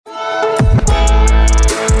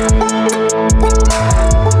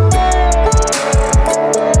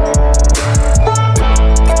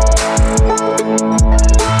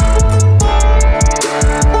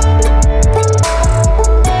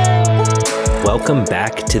Welcome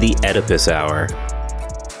back to the Oedipus Hour.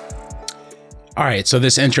 All right, so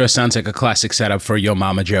this intro sounds like a classic setup for Yo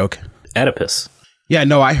Mama joke. Oedipus. Yeah,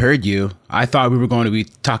 no, I heard you. I thought we were going to be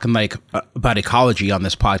talking like about ecology on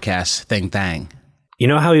this podcast. Thang. You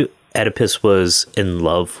know how Oedipus was in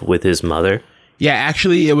love with his mother? Yeah,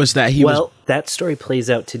 actually, it was that he was... Well, that story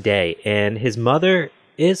plays out today, and his mother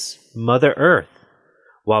is Mother Earth.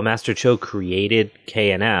 While Master Cho created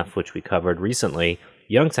KNF, which we covered recently,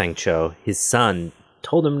 Youngsang Cho, his son,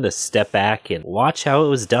 told him to step back and watch how it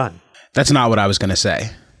was done. That's not what I was going to say.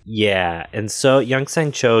 Yeah, and so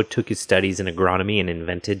Youngsang Cho took his studies in agronomy and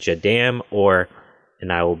invented Jadam, or,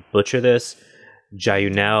 and I will butcher this,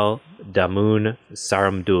 Jayunel Damun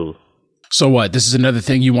Saramdul. So what, this is another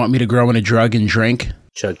thing you want me to grow in a drug and drink?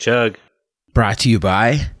 Chug chug. Brought to you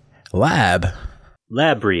by Lab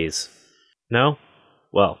Breeze. No?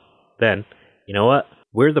 Well, then, you know what?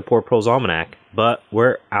 We're the Poor Proles Almanac, but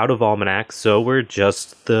we're out of almanacs, so we're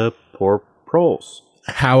just the Poor Proles.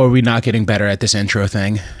 How are we not getting better at this intro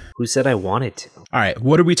thing? Who said I wanted to? All right,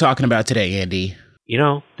 what are we talking about today, Andy? You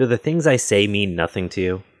know, do the things I say mean nothing to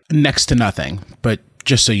you? Next to nothing, but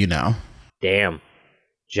just so you know. Damn.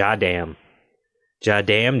 Jadam.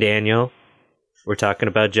 Jadam, Daniel. We're talking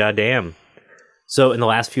about Jadam. So in the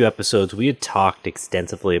last few episodes, we had talked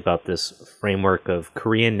extensively about this framework of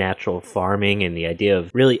Korean natural farming and the idea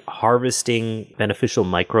of really harvesting beneficial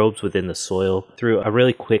microbes within the soil through a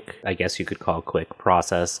really quick, I guess you could call quick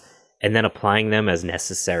process, and then applying them as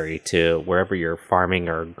necessary to wherever you're farming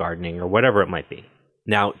or gardening or whatever it might be.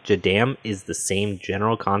 Now, Jadam is the same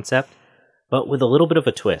general concept, but with a little bit of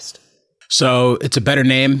a twist. So it's a better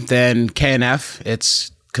name than KNF.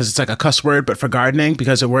 It's because it's like a cuss word, but for gardening,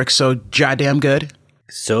 because it works so jadam good.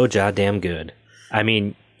 So jadam good. I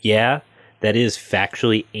mean, yeah, that is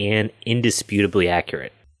factually and indisputably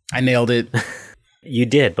accurate. I nailed it. You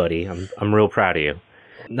did, buddy. I'm real proud of you.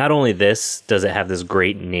 Not only this does it have this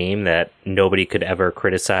great name that nobody could ever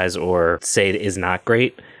criticize or say is not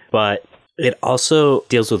great, but it also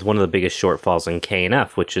deals with one of the biggest shortfalls in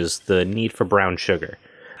KNF, which is the need for brown sugar.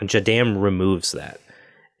 And Jadam removes that.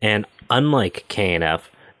 And unlike KNF,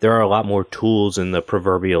 there are a lot more tools in the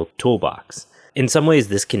proverbial toolbox. In some ways,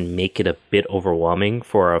 this can make it a bit overwhelming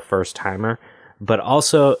for a first-timer, but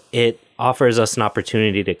also it offers us an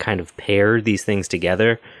opportunity to kind of pair these things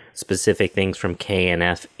together, specific things from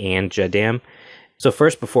KNF and Jadam. So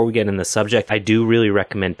first, before we get in the subject, I do really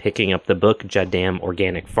recommend picking up the book Jadam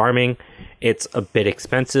Organic Farming. It's a bit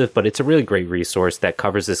expensive, but it's a really great resource that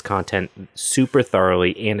covers this content super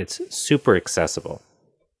thoroughly, and it's super accessible.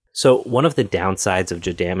 So one of the downsides of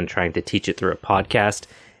Jadam and trying to teach it through a podcast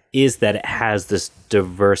is that it has this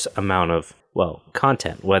diverse amount of, well,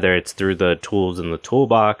 content, whether it's through the tools in the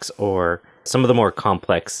toolbox or some of the more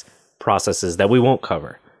complex processes that we won't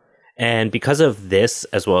cover. And because of this,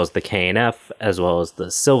 as well as the KNF, as well as the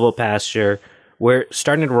silvopasture, we're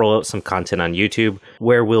starting to roll out some content on YouTube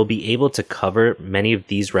where we'll be able to cover many of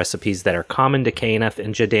these recipes that are common to KNF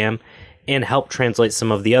and Jadam and help translate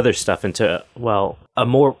some of the other stuff into, well, a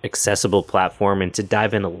more accessible platform and to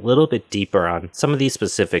dive in a little bit deeper on some of these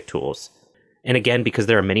specific tools. And again, because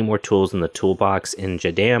there are many more tools in the toolbox in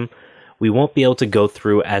Jadam, we won't be able to go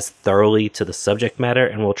through as thoroughly to the subject matter,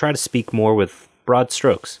 and we'll try to speak more with broad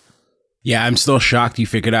strokes. Yeah, I'm still shocked you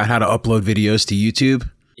figured out how to upload videos to YouTube.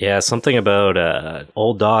 Yeah, something about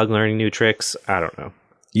old dog learning new tricks. I don't know.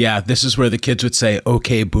 Yeah, this is where the kids would say,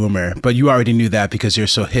 okay, boomer. But you already knew that because you're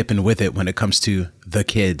so hip and with it when it comes to the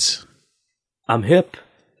kids. I'm hip.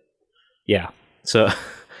 Yeah.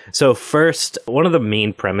 So first, one of the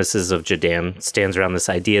main premises of Jadam stands around this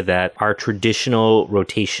idea that our traditional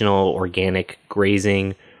rotational organic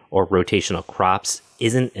grazing or rotational crops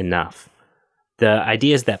isn't enough. The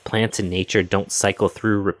idea is that plants in nature don't cycle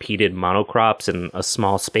through repeated monocrops in a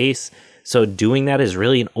small space. So doing that is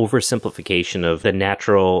really an oversimplification of the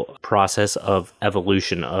natural process of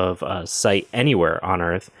evolution of a site anywhere on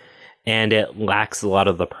Earth. And it lacks a lot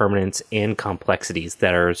of the permanence and complexities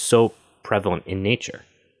that are so prevalent in nature.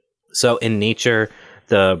 So in nature,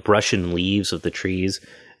 the brush and leaves of the trees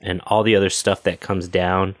and all the other stuff that comes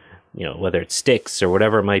down, you know, whether it's sticks or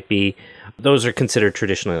whatever it might be, those are considered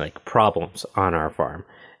traditionally like problems on our farm.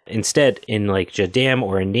 Instead, in like Jadam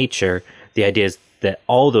or in nature, the idea is that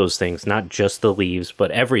all those things, not just the leaves,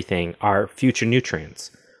 but everything, are future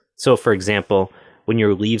nutrients. So, for example, when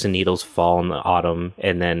your leaves and needles fall in the autumn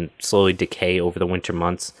and then slowly decay over the winter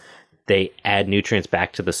months, they add nutrients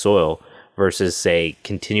back to the soil versus, say,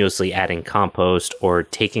 continuously adding compost or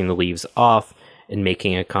taking the leaves off and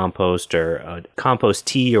making a compost or a compost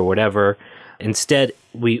tea or whatever. Instead,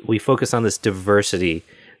 we focus on this diversity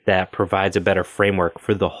that provides a better framework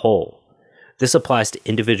for the whole. This applies to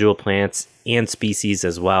individual plants and species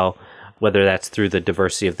as well, whether that's through the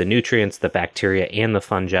diversity of the nutrients, the bacteria, and the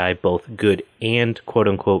fungi, both good and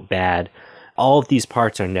quote-unquote bad. All of these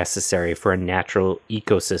parts are necessary for a natural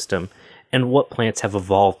ecosystem and what plants have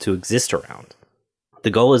evolved to exist around.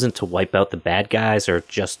 The goal isn't to wipe out the bad guys or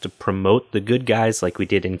just to promote the good guys like we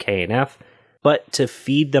did in KNF, but to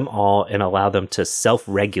feed them all and allow them to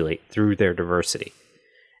self-regulate through their diversity.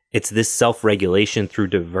 It's this self-regulation through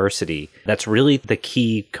diversity that's really the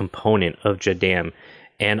key component of Jadam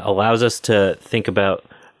and allows us to think about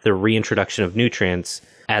the reintroduction of nutrients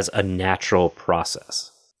as a natural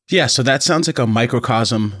process. Yeah, so that sounds like a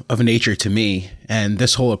microcosm of nature to me, and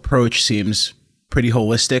this whole approach seems pretty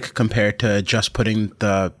holistic compared to just putting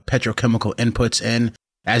the petrochemical inputs in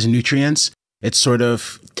as nutrients. It's sort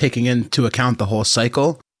of taking into account the whole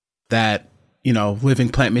cycle that, living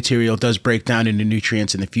plant material does break down into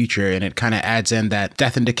nutrients in the future, and it kind of adds in that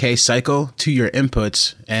death and decay cycle to your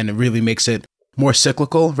inputs, and it really makes it more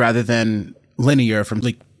cyclical rather than linear from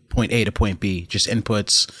like point A to point B, just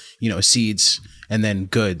inputs, seeds, and then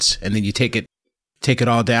goods. And then you take it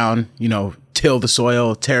all down, till the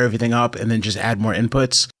soil, tear everything up, and then just add more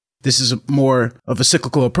inputs. This is more of a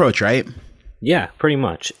cyclical approach, right? Yeah, pretty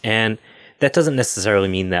much. And that doesn't necessarily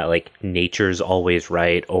mean that like nature's always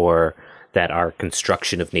right, or that our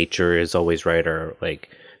construction of nature is always right, or like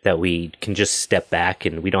that we can just step back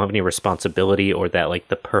and we don't have any responsibility, or that like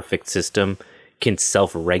the perfect system can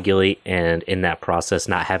self-regulate and in that process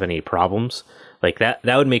not have any problems. Like that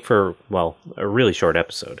would make for, a really short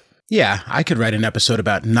episode. Yeah, I could write an episode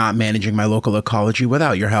about not managing my local ecology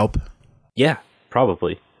without your help. Yeah,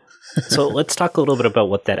 probably. So let's talk a little bit about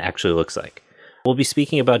what that actually looks like. We'll be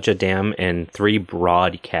speaking about Jadam in 3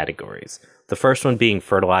 broad categories. The first one being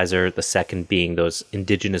fertilizer, the second being those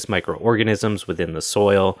indigenous microorganisms within the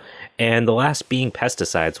soil, and the last being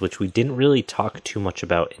pesticides, which we didn't really talk too much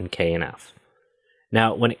about in KNF.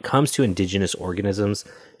 Now, when it comes to indigenous organisms,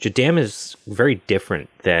 Jadam is very different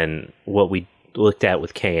than what we looked at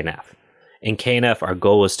with KNF. In KNF, our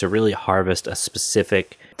goal was to really harvest a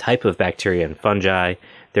specific type of bacteria and fungi.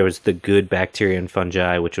 There was the good bacteria and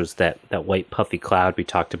fungi, which was that white puffy cloud we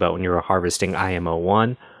talked about when you were harvesting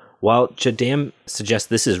IMO1, while Jadam suggests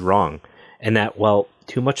this is wrong, and that,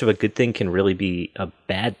 too much of a good thing can really be a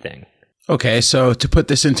bad thing. Okay, so to put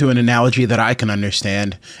this into an analogy that I can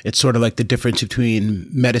understand, it's sort of like the difference between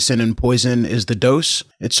medicine and poison is the dose.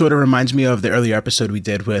 It sort of reminds me of the earlier episode we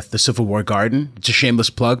did with the Civil War Garden. It's a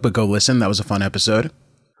shameless plug, but go listen. That was a fun episode.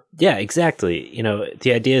 Yeah, exactly.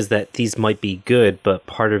 The idea is that these might be good, but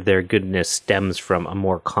part of their goodness stems from a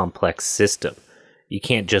more complex system. You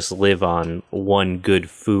can't just live on one good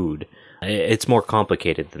food. It's more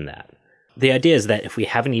complicated than that. The idea is that if we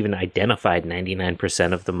haven't even identified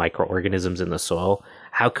 99% of the microorganisms in the soil,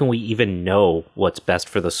 how can we even know what's best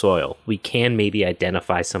for the soil? We can maybe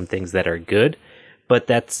identify some things that are good, but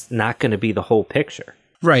that's not going to be the whole picture.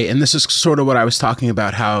 Right, and this is sort of what I was talking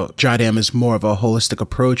about, how Jadam is more of a holistic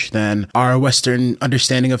approach than our Western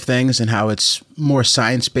understanding of things, and how it's more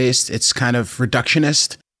science-based. It's kind of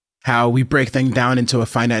reductionist, how we break things down into a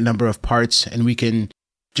finite number of parts, and we can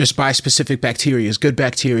just buy specific bacteria. Good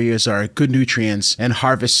bacteria are good nutrients, and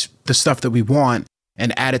harvest the stuff that we want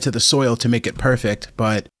and add it to the soil to make it perfect.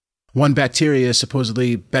 But one bacteria is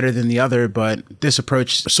supposedly better than the other, but this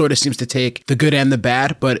approach sort of seems to take the good and the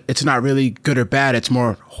bad, but it's not really good or bad. It's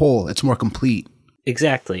more whole. It's more complete.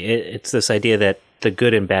 Exactly. It's this idea that the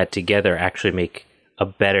good and bad together actually make a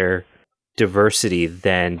better diversity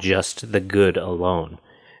than just the good alone.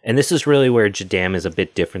 And this is really where Jadam is a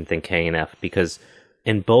bit different than KNF, because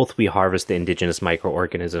in both we harvest the indigenous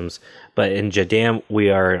microorganisms, but in Jadam we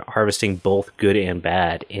are harvesting both good and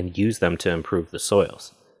bad and use them to improve the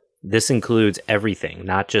soils. This includes everything,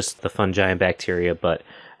 not just the fungi and bacteria, but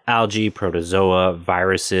algae, protozoa,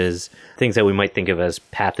 viruses, things that we might think of as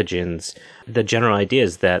pathogens. The general idea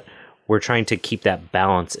is that we're trying to keep that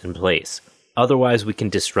balance in place. Otherwise, we can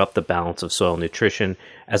disrupt the balance of soil nutrition,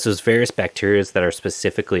 as those various bacteria that are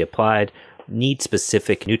specifically applied need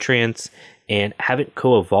specific nutrients and haven't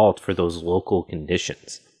co-evolved for those local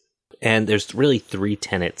conditions. And there's really 3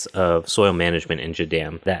 tenets of soil management in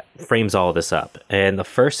Jadam that frames all of this up. And the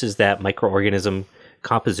first is that microorganism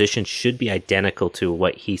composition should be identical to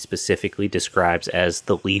what he specifically describes as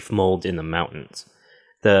the leaf mold in the mountains.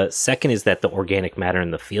 The second is that the organic matter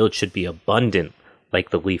in the field should be abundant, like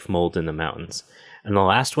the leaf mold in the mountains. And the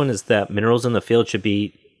last one is that minerals in the field should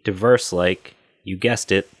be diverse, like, you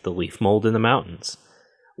guessed it, the leaf mold in the mountains.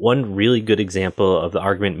 One really good example of the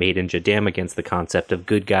argument made in Jadam against the concept of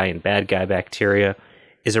good guy and bad guy bacteria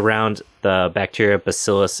is around the bacteria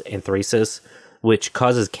Bacillus anthracis, which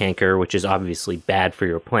causes canker, which is obviously bad for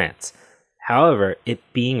your plants. However, it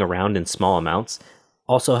being around in small amounts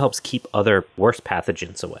also helps keep other worse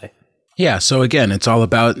pathogens away. Yeah, so again, it's all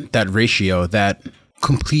about that ratio, that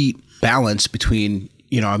complete balance between,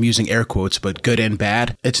 I'm using air quotes, but good and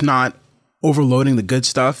bad. It's not overloading the good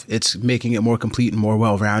stuff. It's making it more complete and more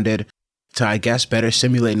well-rounded to, I guess, better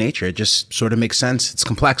simulate nature. It just sort of makes sense. It's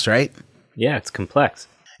complex, right? Yeah, it's complex.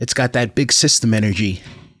 It's got that big system energy.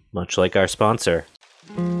 Much like our sponsor.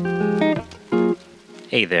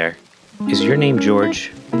 Hey there. Is your name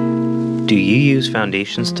George? Do you use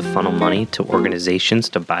foundations to funnel money to organizations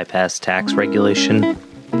to bypass tax regulation?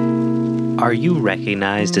 Are you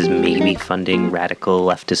recognized as maybe funding radical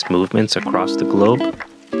leftist movements across the globe?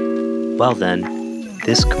 Well then,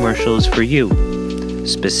 this commercial is for you.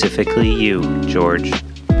 Specifically you, George.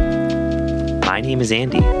 My name is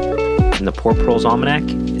Andy, and the Poor Proles Almanac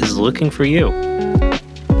is looking for you.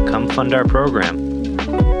 Come fund our program.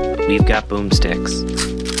 We've got boomsticks.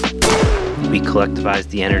 We collectivize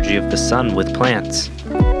the energy of the sun with plants.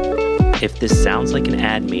 If this sounds like an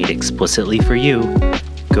ad made explicitly for you,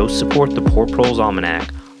 go support the Poor Proles Almanac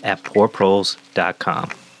at poorproles.com.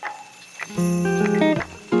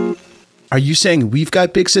 Are you saying we've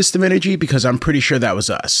got big system energy? Because I'm pretty sure that was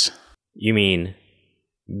us. You mean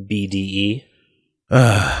BDE?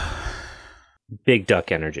 Big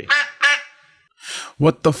Duck Energy.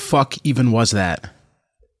 What the fuck even was that?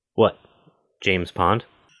 What? James Pond?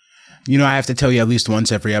 I have to tell you at least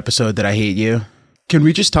once every episode that I hate you. Can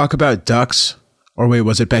we just talk about ducks? Or wait,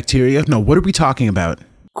 was it bacteria? No, what are we talking about?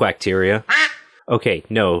 Quacteria? Okay,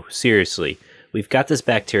 no, seriously. We've got this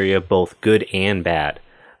bacteria, both good and bad.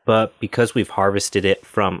 But because we've harvested it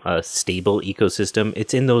from a stable ecosystem,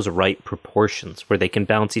 it's in those right proportions where they can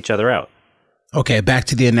balance each other out. Okay, back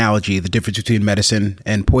to the analogy. The difference between medicine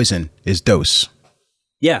and poison is dose.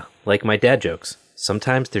 Yeah, like my dad jokes.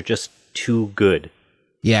 Sometimes they're just too good.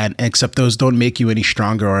 Yeah, except those don't make you any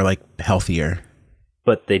stronger or, healthier.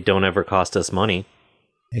 But they don't ever cost us money.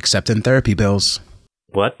 Except in therapy bills.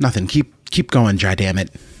 What? Nothing. Keep going, Jadam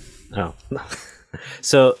it. Oh.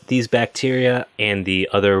 So these bacteria and the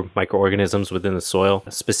other microorganisms within the soil,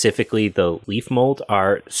 specifically the leaf mold,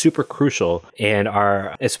 are super crucial and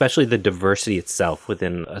are especially the diversity itself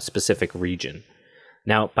within a specific region.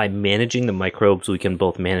 Now, by managing the microbes, we can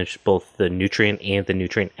manage both the nutrient and the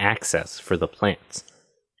nutrient access for the plants.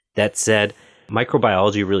 That said,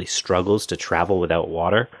 microbiology really struggles to travel without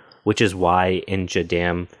water, which is why in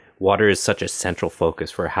Jadam, water is such a central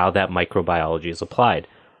focus for how that microbiology is applied.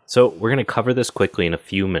 So we're going to cover this quickly in a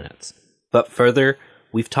few minutes. But further,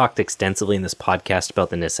 we've talked extensively in this podcast about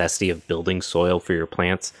the necessity of building soil for your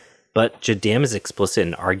plants, but Jadam is explicit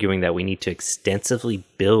in arguing that we need to extensively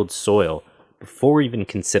build soil before even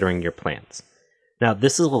considering your plants. Now,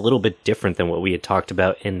 this is a little bit different than what we had talked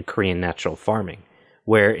about in Korean natural farming,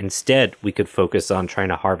 where instead we could focus on trying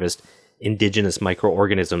to harvest indigenous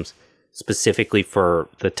microorganisms specifically for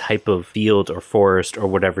the type of field or forest or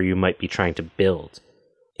whatever you might be trying to build.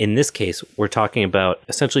 In this case, we're talking about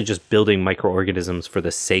essentially just building microorganisms for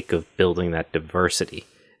the sake of building that diversity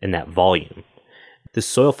and that volume. The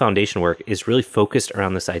soil foundation work is really focused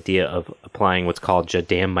around this idea of applying what's called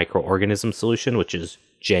Jadam microorganism solution, which is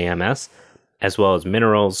JMS, as well as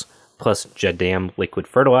minerals, plus Jadam liquid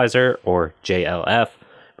fertilizer, or JLF,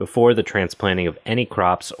 before the transplanting of any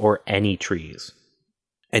crops or any trees.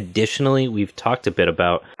 Additionally, we've talked a bit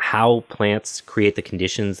about how plants create the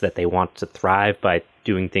conditions that they want to thrive by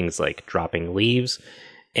doing things like dropping leaves.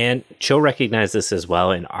 And Cho recognized this as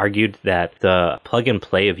well and argued that the plug and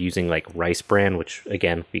play of using rice bran, which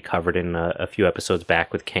again we covered in a few episodes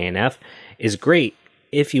back with KNF, is great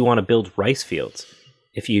if you want to build rice fields.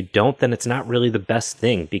 If you don't, then it's not really the best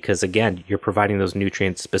thing because again, you're providing those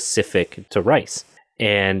nutrients specific to rice.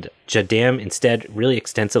 And Jadam instead really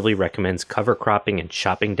extensively recommends cover cropping and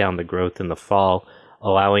chopping down the growth in the fall,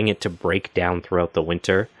 allowing it to break down throughout the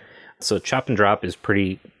winter. So chop and drop is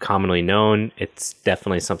pretty commonly known. It's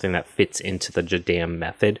definitely something that fits into the Jadam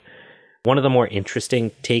method. One of the more interesting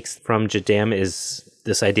takes from Jadam is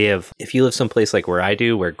this idea of if you live someplace like where I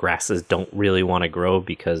do, where grasses don't really want to grow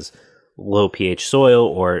because low pH soil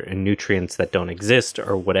or nutrients that don't exist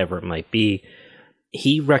or whatever it might be,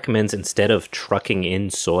 he recommends instead of trucking in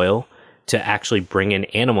soil to actually bring in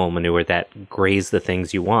animal manure that graze the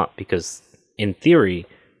things you want because in theory,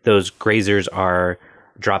 those grazers are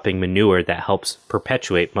dropping manure that helps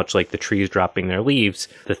perpetuate, much like the trees dropping their leaves,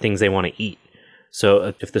 the things they want to eat.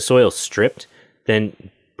 So if the soil's stripped,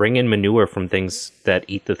 then bring in manure from things that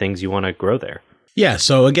eat the things you want to grow there. Yeah,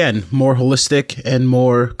 so again, more holistic and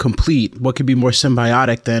more complete. What could be more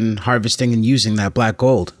symbiotic than harvesting and using that black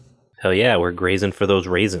gold? Hell yeah, we're grazing for those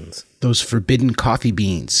raisins. Those forbidden coffee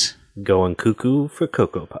beans. Going cuckoo for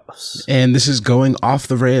Cocoa Puffs. And this is going off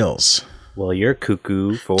the rails. Well, you're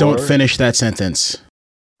cuckoo for... Don't finish that sentence.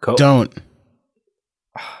 Don't.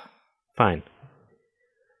 Fine.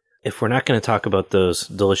 If we're not going to talk about those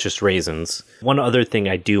delicious raisins, one other thing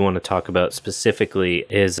I do want to talk about specifically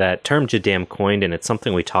is that term Jadam coined, and it's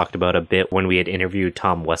something we talked about a bit when we had interviewed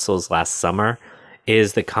Tom Wessels last summer,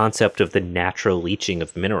 is the concept of the natural leaching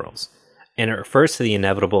of minerals. And it refers to the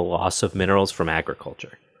inevitable loss of minerals from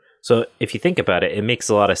agriculture. So if you think about it, it makes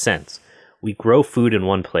a lot of sense. We grow food in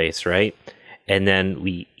one place, right? And then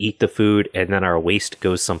we eat the food, and then our waste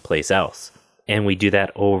goes someplace else. And we do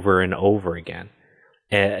that over and over again.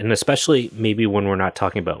 And especially maybe when we're not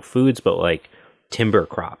talking about foods, but like timber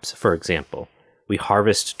crops, for example. We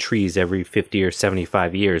harvest trees every 50 or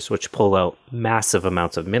 75 years, which pull out massive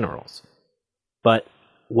amounts of minerals. But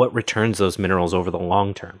what returns those minerals over the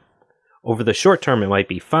long term? Over the short term, it might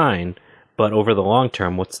be fine, but over the long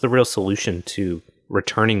term, what's the real solution to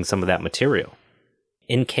returning some of that material?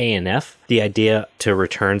 In KNF, the idea to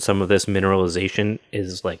return some of this mineralization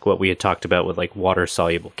is like what we had talked about with like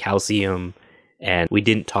water-soluble calcium, and we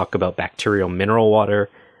didn't talk about bacterial mineral water,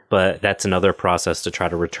 but that's another process to try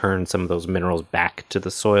to return some of those minerals back to the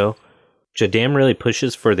soil. Jadam really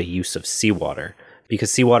pushes for the use of seawater,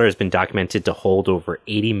 because seawater has been documented to hold over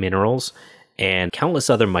 80 minerals and countless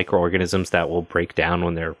other microorganisms that will break down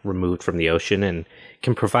when they're removed from the ocean and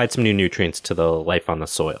can provide some new nutrients to the life on the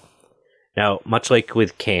soil. Now, much like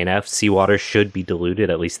with KNF, seawater should be diluted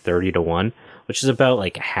at least 30 to 1, which is about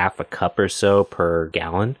like half a cup or so per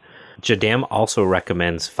gallon. Jadam also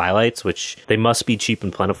recommends phthalates, which they must be cheap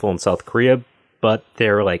and plentiful in South Korea, but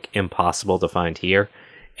they're like impossible to find here.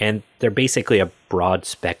 And they're basically a broad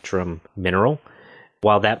spectrum mineral.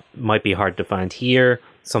 While that might be hard to find here,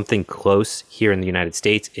 something close here in the United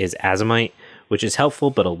States is azomite, which is helpful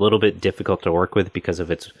but a little bit difficult to work with because of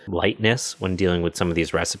its lightness when dealing with some of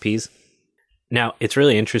these recipes. Now, it's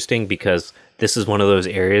really interesting because this is one of those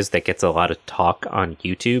areas that gets a lot of talk on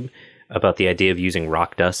YouTube about the idea of using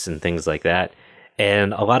rock dust and things like that.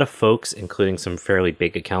 And a lot of folks, including some fairly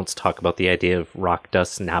big accounts, talk about the idea of rock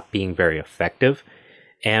dust not being very effective.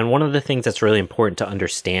 And one of the things that's really important to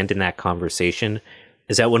understand in that conversation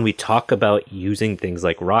is that when we talk about using things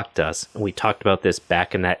like rock dust, and we talked about this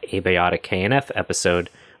back in that abiotic KNF episode,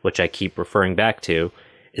 which I keep referring back to,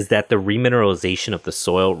 is that the remineralization of the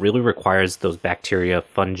soil really requires those bacteria,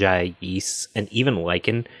 fungi, yeasts, and even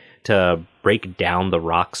lichen to break down the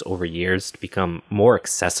rocks over years to become more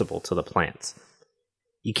accessible to the plants.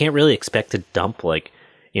 You can't really expect to dump a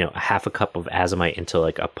half a cup of azomite into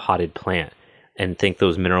like a potted plant and think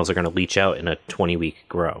those minerals are going to leach out in a 20-week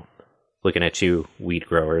grow. Looking at you, weed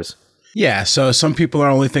growers. Yeah, so some people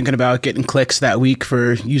are only thinking about getting clicks that week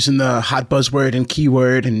for using the hot buzzword and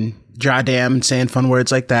keyword and Jadam and saying fun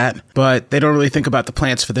words like that. But they don't really think about the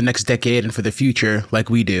plants for the next decade and for the future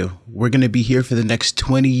like we do. We're going to be here for the next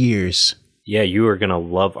 20 years. Yeah, you are going to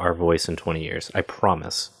love our voice in 20 years. I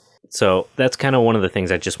promise. So that's kind of one of the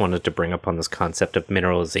things I just wanted to bring up on this concept of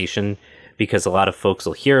mineralization, because a lot of folks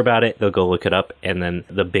will hear about it, they'll go look it up, and then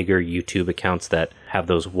the bigger YouTube accounts that have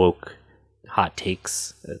those woke hot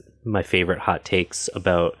takes, my favorite hot takes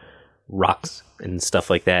about rocks and stuff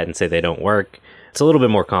like that, and say they don't work. It's a little bit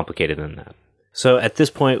more complicated than that. So at this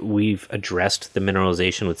point, we've addressed the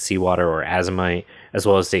mineralization with seawater or azomite, as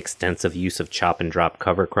well as the extensive use of chop and drop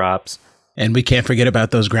cover crops. And we can't forget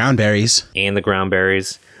about those ground berries. And the ground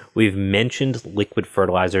berries. We've mentioned liquid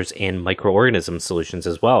fertilizers and microorganism solutions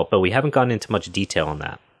as well, but we haven't gone into much detail on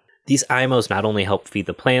that. These IMOs not only help feed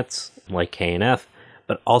the plants, like KNF,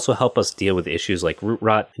 but also help us deal with issues like root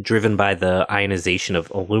rot driven by the ionization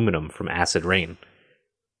of aluminum from acid rain.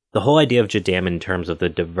 The whole idea of Jadam in terms of the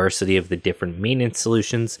diversity of the different maintenance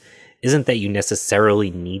solutions isn't that you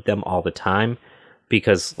necessarily need them all the time,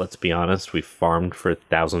 because, let's be honest, we've farmed for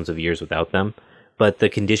thousands of years without them, but the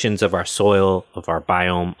conditions of our soil, of our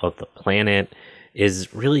biome, of the planet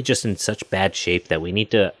is really just in such bad shape that we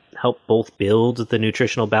need to help both build the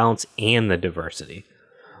nutritional balance and the diversity.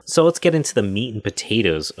 So let's get into the meat and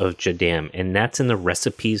potatoes of Jadam, and that's in the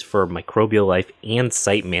recipes for microbial life and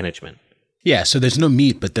site management. Yeah, so there's no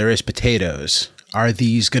meat, but there is potatoes. Are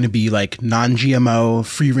these going to be like non-GMO,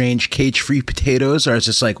 free-range, cage-free potatoes, or is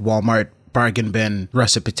this like Walmart bargain bin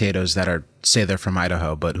russet potatoes that are, say they're from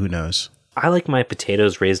Idaho, but who knows? I like my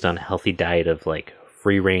potatoes raised on a healthy diet of like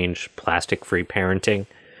free-range, plastic-free parenting.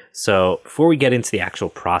 So before we get into the actual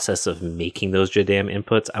process of making those Jadam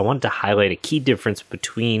inputs, I wanted to highlight a key difference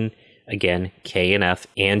between, again, KNF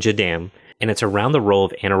and Jadam, and it's around the role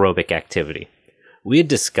of anaerobic activity. We had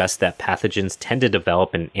discussed that pathogens tend to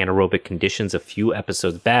develop in anaerobic conditions a few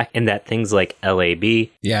episodes back, and that things like LAB...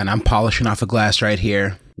 Yeah, and I'm polishing off a glass right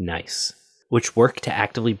here. Nice. Which work to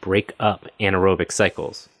actively break up anaerobic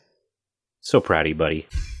cycles. So proud of you, buddy.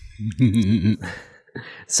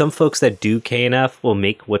 Some folks that do KNF will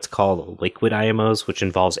make what's called liquid IMOs, which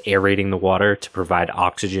involves aerating the water to provide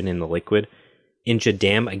oxygen in the liquid. In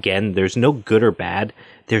Jadam, again, there's no good or bad,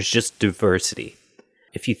 there's just diversity.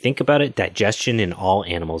 If you think about it, digestion in all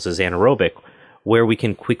animals is anaerobic, where we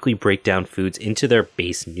can quickly break down foods into their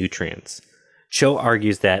base nutrients. Cho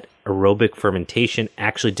argues that aerobic fermentation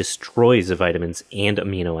actually destroys the vitamins and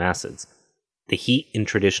amino acids. The heat in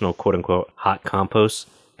traditional quote-unquote hot compost,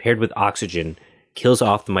 paired with oxygen, kills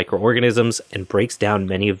off the microorganisms and breaks down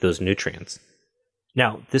many of those nutrients.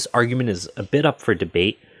 Now, this argument is a bit up for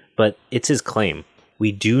debate, but it's his claim.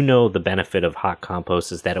 We do know the benefit of hot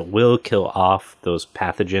compost is that it will kill off those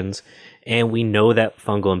pathogens, and we know that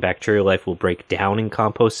fungal and bacterial life will break down in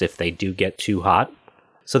compost if they do get too hot.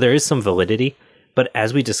 So there is some validity, but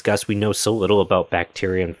as we discussed, we know so little about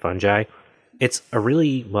bacteria and fungi. It's a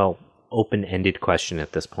really, open-ended question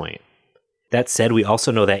at this point. That said, we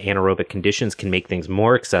also know that anaerobic conditions can make things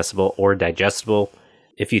more accessible or digestible.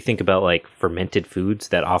 If you think about fermented foods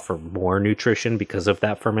that offer more nutrition because of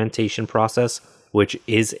that fermentation process, which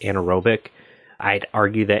is anaerobic, I'd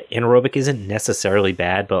argue that anaerobic isn't necessarily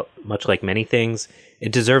bad, but much like many things,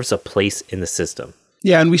 it deserves a place in the system.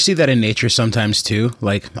 Yeah, and we see that in nature sometimes too.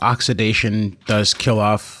 Oxidation does kill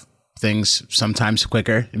off things sometimes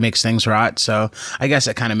quicker. It makes things rot. So I guess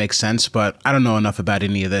it kind of makes sense, but I don't know enough about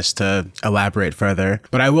any of this to elaborate further.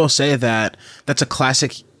 But I will say that that's a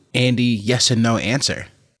classic Andy yes and no answer.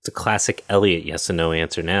 It's a classic Elliot yes and no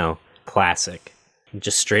answer now. Classic.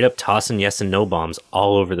 Just straight up tossing yes and no bombs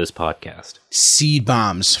all over this podcast. Seed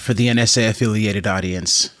bombs for the NSA affiliated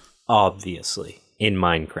audience. Obviously. In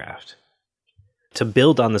Minecraft. To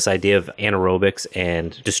build on this idea of anaerobics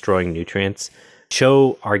and destroying nutrients,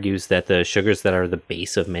 Cho argues that the sugars that are the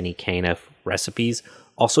base of many KNF recipes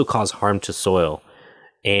also cause harm to soil,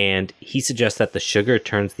 and he suggests that the sugar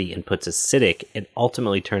turns the inputs acidic and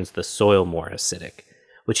ultimately turns the soil more acidic,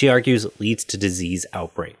 which he argues leads to disease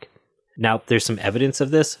outbreak. Now, there's some evidence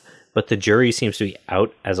of this, but the jury seems to be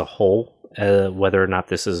out as a whole, whether or not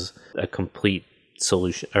this is a complete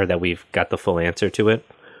solution or that we've got the full answer to it.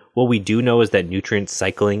 What we do know is that nutrient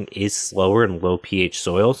cycling is slower in low pH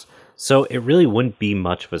soils, so it really wouldn't be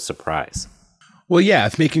much of a surprise. Well, yeah,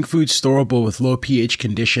 if making food storable with low pH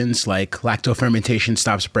conditions like lactofermentation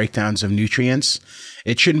stops breakdowns of nutrients,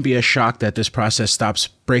 it shouldn't be a shock that this process stops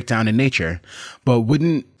breakdown in nature. But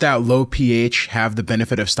wouldn't that low pH have the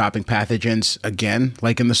benefit of stopping pathogens again,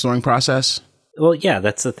 like in the storing process? Well, yeah,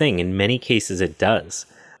 that's the thing. In many cases, it does.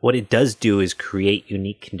 What it does do is create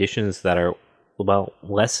unique conditions that are,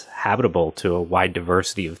 less habitable to a wide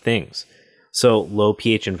diversity of things. So low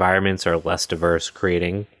pH environments are less diverse,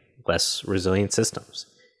 creating less resilient systems.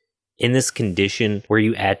 In this condition where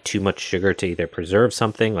you add too much sugar to either preserve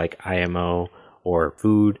something like IMO or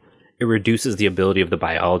food, it reduces the ability of the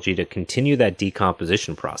biology to continue that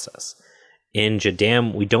decomposition process. In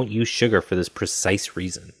Jadam, we don't use sugar for this precise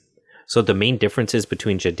reason. So the main differences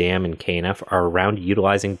between Jadam and KNF are around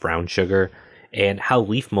utilizing brown sugar and how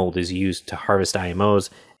leaf mold is used to harvest IMOs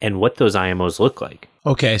and what those IMOs look like.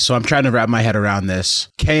 Okay, so I'm trying to wrap my head around this.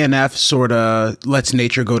 KNF sort of lets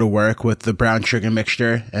nature go to work with the brown sugar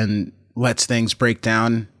mixture and lets things break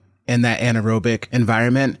down in that anaerobic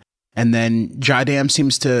environment. And then Jadam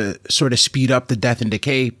seems to sort of speed up the death and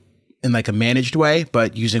decay in a managed way,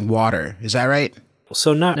 but using water. Is that right?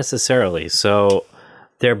 So not necessarily. So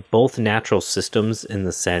they're both natural systems in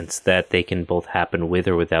the sense that they can both happen with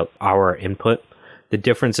or without our input. The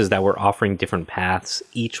difference is that we're offering different paths,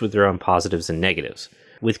 each with their own positives and negatives.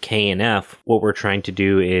 With KNF, what we're trying to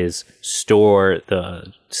do is store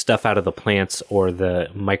the stuff out of the plants or the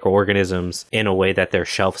microorganisms in a way that they're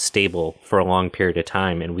shelf stable for a long period of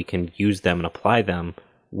time, and we can use them and apply them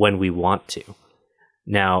when we want to.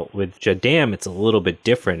 Now, with Jadam, it's a little bit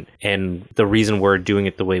different, and the reason we're doing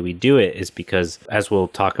it the way we do it is because, as we'll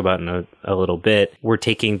talk about in a little bit, we're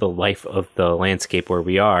taking the life of the landscape where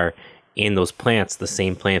we are in those plants, the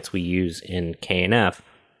same plants we use in KNF,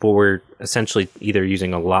 but we're essentially either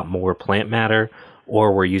using a lot more plant matter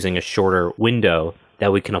or we're using a shorter window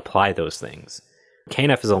that we can apply those things.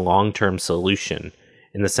 KNF is a long-term solution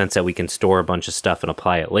in the sense that we can store a bunch of stuff and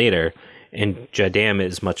apply it later. And Jadam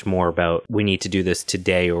is much more about we need to do this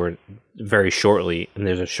today or very shortly, and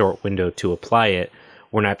there's a short window to apply it.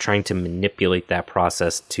 We're not trying to manipulate that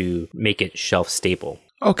process to make it shelf stable.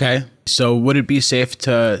 Okay. So would it be safe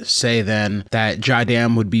to say then that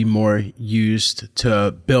Jadam would be more used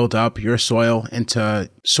to build up your soil and to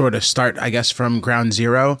sort of start, I guess, from ground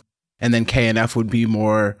zero? And then KNF would be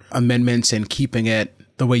more amendments and keeping it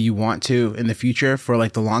the way you want to in the future for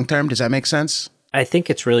like the long term? Does that make sense? I think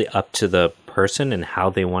it's really up to the person and how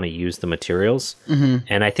they want to use the materials.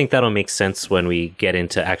 And I think that'll make sense when we get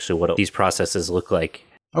into actually what these processes look like.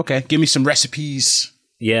 Okay. Give me some recipes.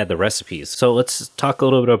 Yeah, the recipes. So let's talk a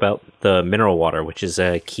little bit about the mineral water, which is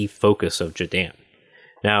a key focus of Jadam.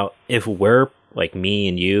 Now, if we're like me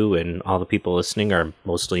and you and all the people listening are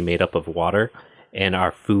mostly made up of water, and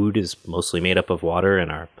our food is mostly made up of water,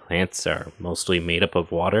 and our plants are mostly made up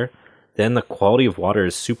of water, then the quality of water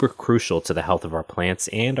is super crucial to the health of our plants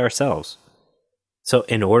and ourselves. So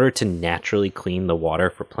in order to naturally clean the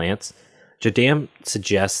water for plants, Jadam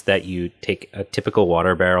suggests that you take a typical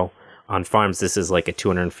water barrel. On farms, this is like a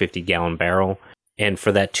 250-gallon barrel. And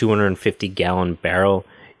for that 250-gallon barrel,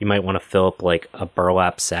 you might want to fill up like a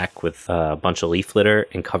burlap sack with a bunch of leaf litter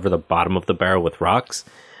and cover the bottom of the barrel with rocks.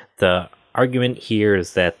 The argument here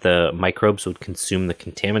is that the microbes would consume the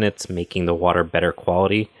contaminants, making the water better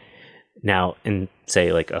quality. Now, in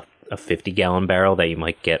say like a 50-gallon barrel that you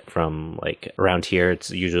might get from like around here, it's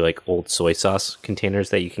usually like old soy sauce containers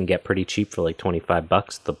that you can get pretty cheap for like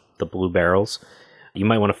 $25, the blue barrels. You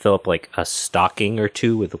might want to fill up like a stocking or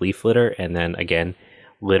two with leaf litter and then again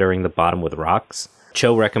littering the bottom with rocks.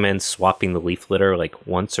 Cho recommends swapping the leaf litter like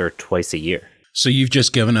once or twice a year. So you've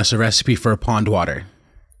just given us a recipe for pond water.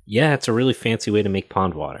 Yeah, it's a really fancy way to make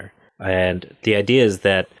pond water. And the idea is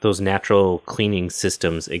that those natural cleaning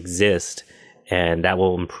systems exist and that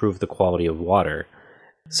will improve the quality of water.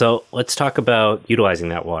 So let's talk about utilizing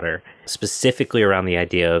that water, specifically around the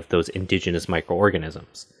idea of those indigenous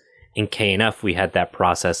microorganisms. In KNF, we had that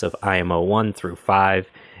process of IMO 1 through 5,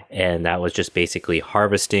 and that was just basically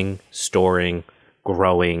harvesting, storing,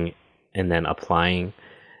 growing, and then applying.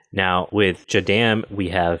 Now, with Jadam, we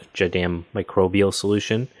have Jadam Microbial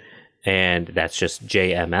Solution, and that's just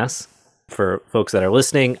JMS. For folks that are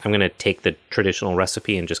listening, I'm going to take the traditional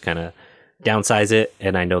recipe and just kind of downsize it,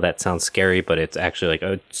 and I know that sounds scary, but it's actually like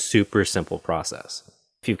a super simple process.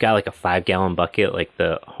 If you've got like a 5-gallon bucket, like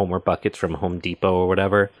the Homer buckets from Home Depot or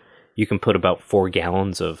whatever, you can put about 4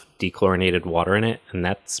 gallons of dechlorinated water in it, and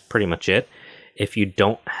that's pretty much it. If you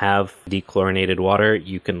don't have dechlorinated water,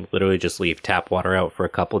 you can literally just leave tap water out for a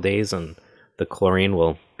couple days and the chlorine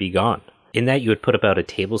will be gone. In that, you would put about a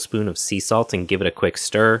tablespoon of sea salt and give it a quick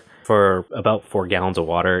stir. For about 4 gallons of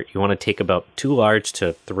water, you want to take about 2 large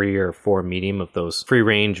to 3 or 4 medium of those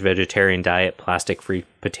free-range vegetarian diet plastic-free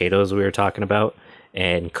potatoes we were talking about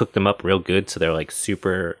and cook them up real good so they're like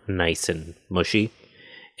super nice and mushy.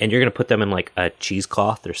 And you're going to put them in like a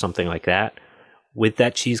cheesecloth or something like that. With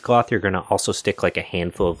that cheesecloth, you're going to also stick like a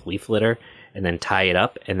handful of leaf litter and then tie it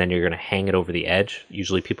up, and then you're going to hang it over the edge.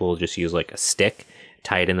 Usually people will just use like a stick,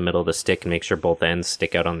 tie it in the middle of the stick and make sure both ends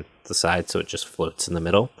stick out on the side so it just floats in the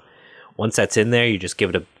middle. Once that's in there, you just give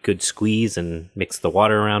it a good squeeze and mix the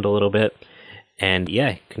water around a little bit. And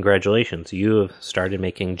yeah, congratulations, you have started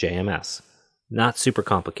making JMS. Not super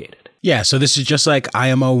complicated. Yeah, so this is just like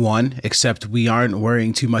IMO 1, except we aren't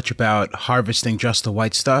worrying too much about harvesting just the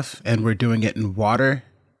white stuff, and we're doing it in water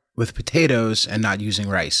with potatoes and not using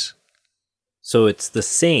rice. So it's the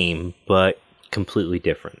same, but completely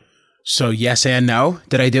different. So yes and no.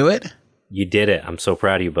 Did I do it? You did it. I'm so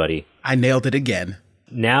proud of you, buddy. I nailed it again.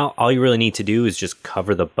 Now, all you really need to do is just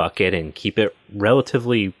cover the bucket and keep it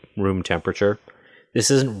relatively room temperature. This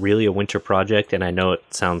isn't really a winter project, and I know it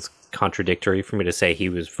sounds contradictory for me to say he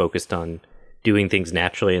was focused on doing things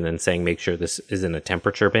naturally and then saying make sure this is in a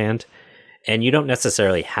temperature band. And you don't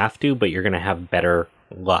necessarily have to, but you're going to have better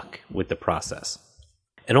luck with the process.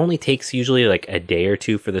 It only takes usually like a day or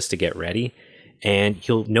two for this to get ready, and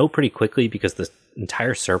you'll know pretty quickly because the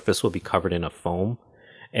entire surface will be covered in a foam,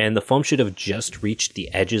 and the foam should have just reached the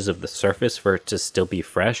edges of the surface for it to still be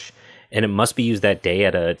fresh. And it must be used that day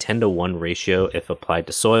at a 10-to-1 ratio if applied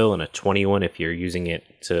to soil and a 20-1 if you're using it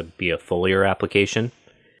to be a foliar application.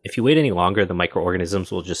 If you wait any longer, the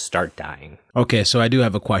microorganisms will just start dying. Okay, so I do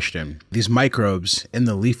have a question. These microbes in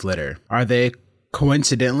the leaf litter, are they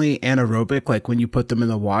coincidentally anaerobic? Like when you put them in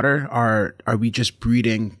the water, are we just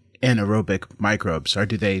breeding anaerobic microbes, or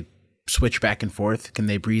do they switch back and forth? Can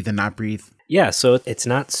they breathe and not breathe? Yeah, so it's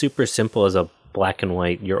not super simple as a black and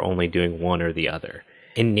white, you're only doing one or the other.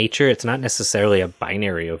 In nature, it's not necessarily a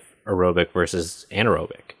binary of aerobic versus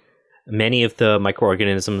anaerobic. Many of the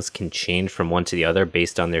microorganisms can change from one to the other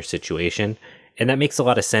based on their situation, and that makes a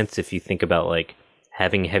lot of sense if you think about like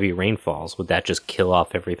having heavy rainfalls. Would that just kill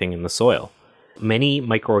off everything in the soil? many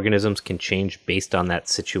microorganisms can change based on that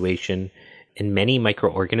situation, and many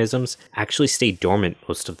microorganisms actually stay dormant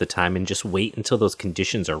most of the time and just wait until those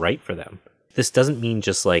conditions are right for them. This doesn't mean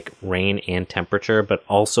just like rain and temperature, but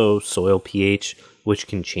also soil pH, which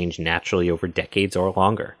can change naturally over decades or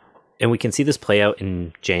longer. And we can see this play out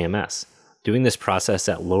in JMS. Doing this process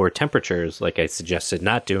at lower temperatures, like I suggested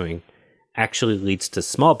not doing, actually leads to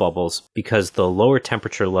small bubbles because the lower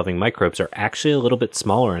temperature loving microbes are actually a little bit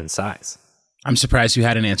smaller in size. I'm surprised you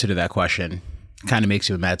had an answer to that question. Kind of makes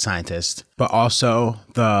you a mad scientist. But also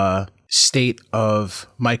the state of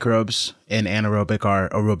microbes in anaerobic or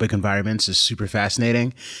aerobic environments is super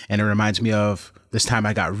fascinating. And it reminds me of this time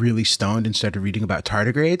I got really stoned and started reading about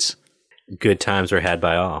tardigrades. Good times were had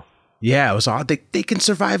by all. Yeah, it was odd. They can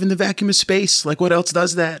survive in the vacuum of space. Like, what else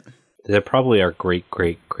does that? They probably are great.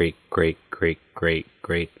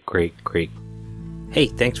 Hey,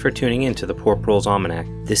 thanks for tuning in to the Poor Proles Almanac.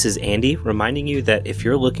 This is Andy reminding you that if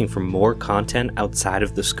you're looking for more content outside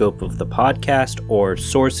of the scope of the podcast or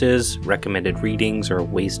sources, recommended readings, or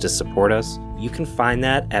ways to support us, you can find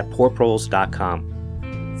that at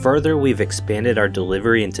poorproles.com. Further, we've expanded our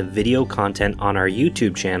delivery into video content on our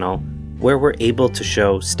YouTube channel, where we're able to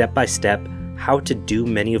show step-by-step how to do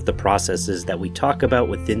many of the processes that we talk about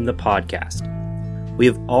within the podcast. We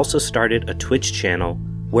have also started a Twitch channel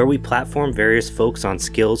where we platform various folks on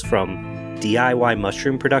skills from DIY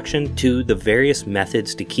mushroom production to the various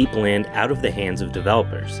methods to keep land out of the hands of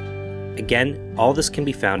developers. Again, all this can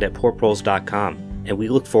be found at poorproles.com, and we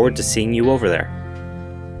look forward to seeing you over there.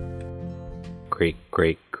 Great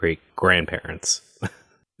grandparents.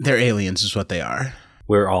 They're aliens is what they are.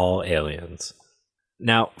 We're all aliens.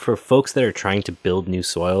 Now, for folks that are trying to build new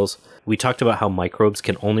soils, we talked about how microbes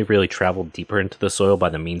can only really travel deeper into the soil by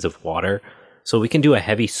the means of water, so we can do a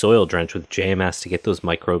heavy soil drench with JMS to get those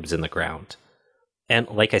microbes in the ground. And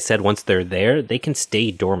like I said, once they're there, they can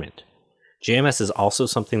stay dormant. JMS is also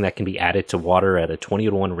something that can be added to water at a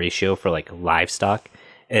 20-to-1 ratio for like livestock,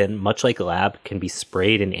 and much like lab, can be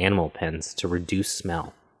sprayed in animal pens to reduce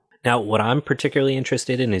smell. Now, what I'm particularly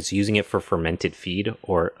interested in is using it for fermented feed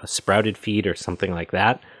or a sprouted feed or something like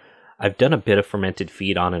that. I've done a bit of fermented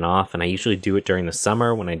feed on and off, and I usually do it during the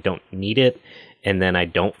summer when I don't need it, and then I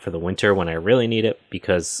don't for the winter when I really need it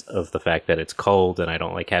because of the fact that it's cold and I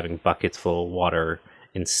don't like having buckets full of water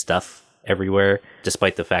and stuff everywhere,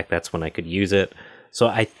 despite the fact that's when I could use it. So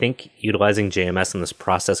I think utilizing JMS in this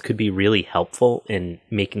process could be really helpful in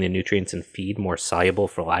making the nutrients in feed more soluble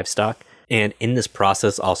for livestock. And in this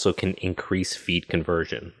process also can increase feed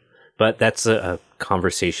conversion. But that's a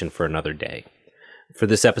conversation for another day. For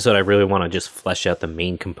this episode, I really want to just flesh out the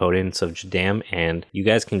main components of Jadam, and you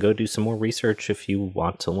guys can go do some more research if you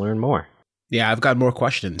want to learn more. Yeah, I've got more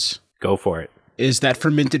questions. Go for it. Is that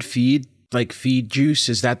fermented feed, like feed juice,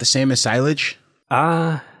 is that the same as silage?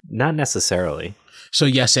 Not necessarily. So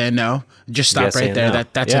yes and no. Just stop Yes right and there. no.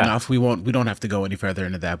 That's Yeah. enough. We don't have to go any further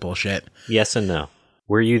into that bullshit. Yes and no.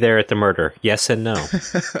 Were you there at the murder? Yes and no.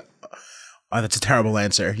 Oh, that's a terrible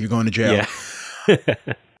answer. You're going to jail. Yeah.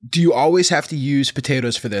 Do you always have to use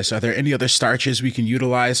potatoes for this? Are there any other starches we can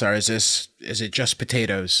utilize, or is it just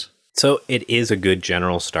potatoes? So it is a good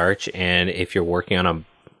general starch, and if you're working on a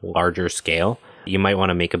larger scale, you might want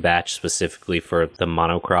to make a batch specifically for the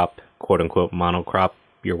monocrop, quote unquote monocrop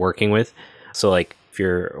you're working with. So like if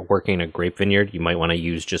you're working in a grape vineyard, you might want to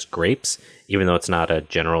use just grapes, even though it's not a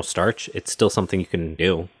general starch. It's still something you can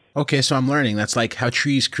do. Okay, so I'm learning. That's like how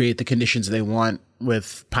trees create the conditions they want,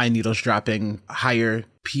 with pine needles dropping higher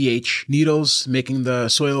pH needles, making the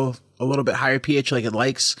soil a little bit higher pH like it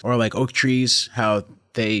likes, or like oak trees, how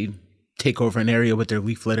they take over an area with their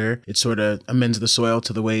leaf litter. It sort of amends the soil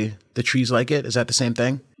to the way the trees like it. Is that the same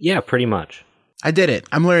thing? Yeah, pretty much. I did it.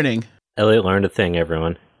 I'm learning. Elliot learned a thing,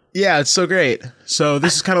 everyone. Yeah, it's so great. So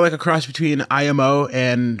this is kind of like a cross between IMO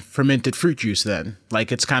and fermented fruit juice then.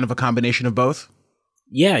 Like it's kind of a combination of both?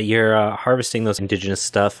 Yeah, you're harvesting those indigenous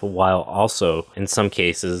stuff while also, in some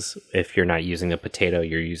cases, if you're not using a potato,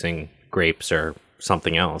 you're using grapes or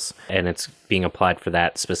something else, and it's being applied for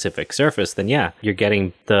that specific surface, then yeah, you're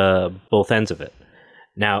getting the both ends of it.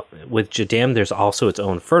 Now, with Jadam, there's also its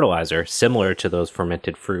own fertilizer, similar to those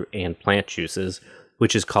fermented fruit and plant juices,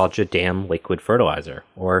 which is called Jadam Liquid Fertilizer,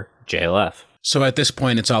 or JLF. So at this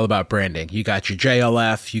point, it's all about branding. You got your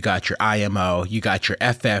JLF, you got your IMO, you got your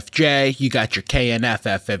FFJ, you got your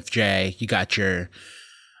KNF you got your...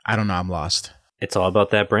 I don't know, I'm lost. It's all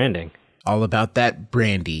about that branding. All about that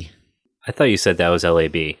brandy. I thought you said that was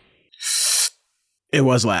LAB. It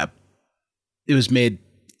was lab. It was made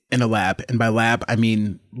in a lab. And by lab, I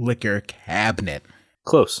mean liquor cabinet.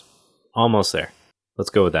 Close. Almost there.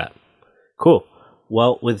 Let's go with that. Cool.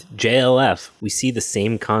 Well, with JLF, we see the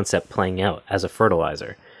same concept playing out as a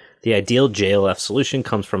fertilizer. The ideal JLF solution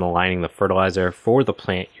comes from aligning the fertilizer for the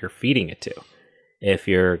plant you're feeding it to. If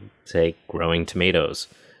you're, say, growing tomatoes,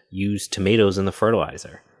 use tomatoes in the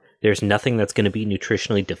fertilizer. There's nothing that's going to be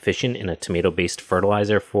nutritionally deficient in a tomato-based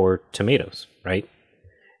fertilizer for tomatoes, right?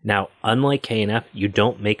 Now, unlike KNF, you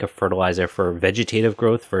don't make a fertilizer for vegetative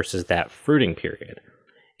growth versus that fruiting period.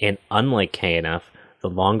 And unlike KNF, the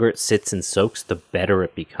longer it sits and soaks, the better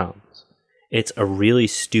it becomes. It's a really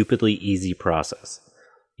stupidly easy process.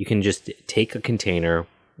 You can just take a container,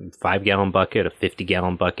 5-gallon bucket, a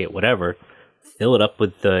 50-gallon bucket, whatever, fill it up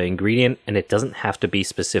with the ingredient, and it doesn't have to be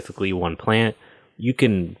specifically one plant. You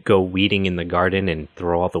can go weeding in the garden and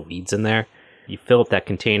throw all the weeds in there. You fill up that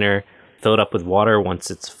container, fill it up with water once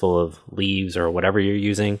it's full of leaves or whatever you're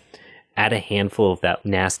using. Add a handful of that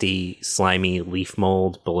nasty, slimy leaf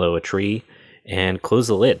mold below a tree and close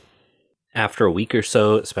the lid. After a week or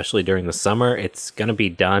so, especially during the summer, it's going to be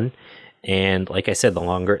done. And like I said, the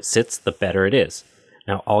longer it sits, the better it is.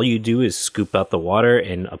 Now, all you do is scoop out the water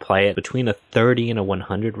and apply it between a 30 and a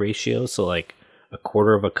 100 ratio. So like a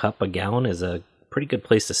quarter of a cup a gallon is a pretty good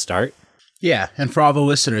place to start. Yeah, and for all the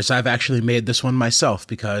listeners, I've actually made this one myself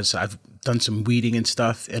because I've done some weeding and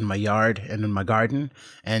stuff in my yard and in my garden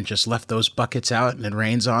and just left those buckets out and it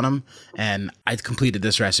rains on them. And I completed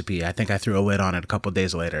this recipe. I think I threw a lid on it a couple of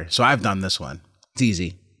days later. So I've done this one. It's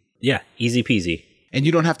easy. Yeah, easy peasy. And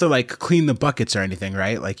you don't have to like clean the buckets or anything,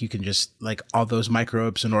 right? Like you can just like all those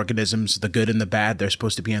microbes and organisms, the good and the bad, they're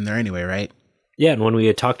supposed to be in there anyway, right? Yeah, and when we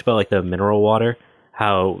had talked about like the mineral water,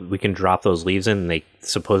 how we can drop those leaves in and they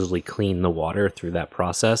supposedly clean the water through that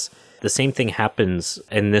process. The same thing happens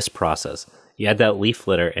in this process. You add that leaf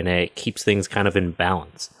litter and it keeps things kind of in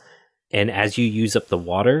balance. And as you use up the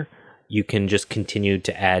water, you can just continue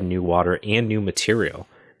to add new water and new material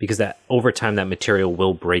because that over time that material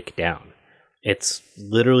will break down. It's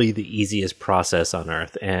literally the easiest process on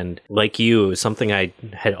earth. And like you, it was something I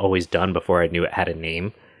had always done before I knew it had a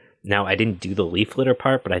name. Now, I didn't do the leaf litter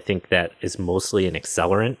part, but I think that is mostly an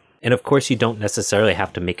accelerant. And of course, you don't necessarily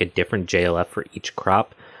have to make a different JLF for each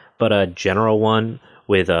crop, but a general one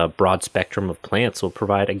with a broad spectrum of plants will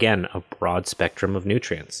provide, again, a broad spectrum of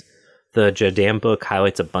nutrients. The Jadam book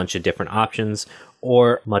highlights a bunch of different options,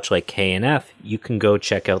 or much like KNF, you can go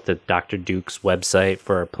check out the Dr. Duke's website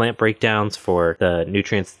for plant breakdowns for the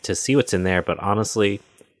nutrients to see what's in there, but honestly,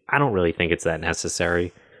 I don't really think it's that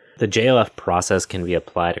necessary. The JLF process can be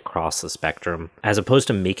applied across the spectrum, as opposed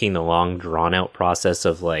to making the long drawn-out process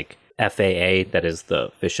of like FAA, that is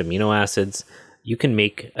the fish amino acids. You can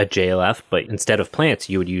make a JLF, but instead of plants,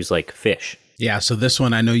 you would use like fish. Yeah, so this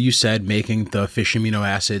one, I know you said making the fish amino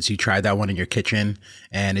acids, you tried that one in your kitchen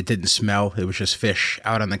and it didn't smell. It was just fish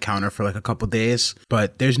out on the counter for like a couple days.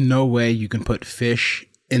 But there's no way you can put fish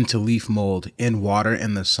into leaf mold in water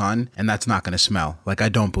in the sun and that's not going to smell. Like, I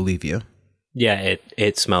don't believe you. Yeah,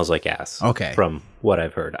 it smells like ass. Okay. From what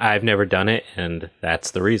I've heard. I've never done it, and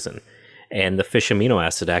that's the reason. And the fish amino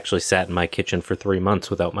acid actually sat in my kitchen for 3 months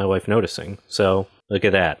without my wife noticing. So, look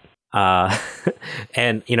at that.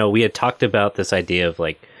 And, you know, we had talked about this idea of,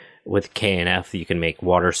 like, with KNF, you can make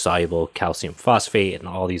water-soluble calcium phosphate and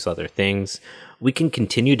all these other things. We can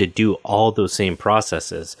continue to do all those same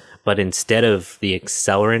processes, but instead of the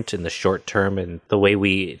accelerant in the short term and the way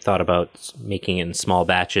we thought about making it in small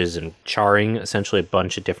batches and charring essentially a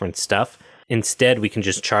bunch of different stuff, instead we can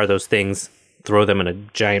just char those things, throw them in a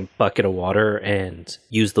giant bucket of water, and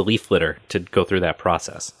use the leaf litter to go through that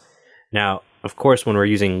process. Now, of course, when we're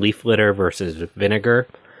using leaf litter versus vinegar,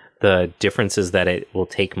 the difference is that it will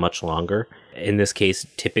take much longer. In this case,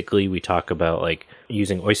 typically we talk about like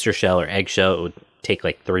using oyster shell or eggshell, it would take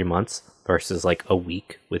like 3 months versus like a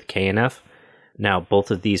week with KNF. Now,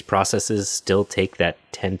 both of these processes still take that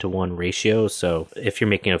 10-to-1 ratio. So if you're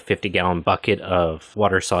making a 50-gallon bucket of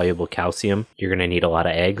water-soluble calcium, you're going to need a lot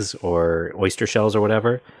of eggs or oyster shells or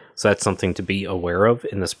whatever. So that's something to be aware of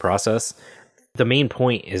in this process. The main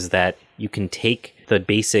point is that you can take the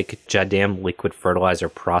basic Jadam liquid fertilizer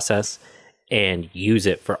process and use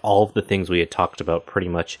it for all of the things we had talked about pretty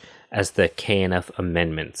much as the KNF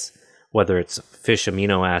amendments, whether it's fish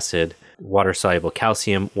amino acid, water-soluble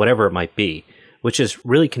calcium, whatever it might be, which is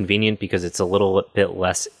really convenient because it's a little bit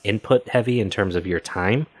less input heavy in terms of your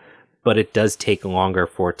time, but it does take longer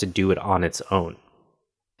for it to do it on its own.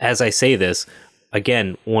 As I say this,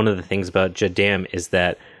 again, one of the things about Jadam is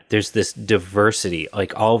that there's this diversity,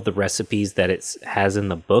 like all of the recipes that it has in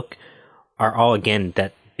the book are all, again,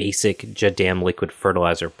 that basic Jadam liquid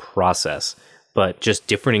fertilizer process, but just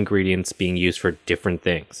different ingredients being used for different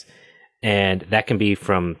things. And that can be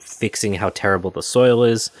from fixing how terrible the soil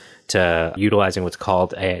is to utilizing what's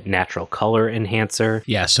called a natural color enhancer.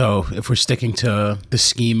 Yeah, so if we're sticking to the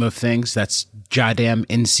scheme of things, that's Jadam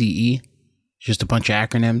NCE, just a bunch of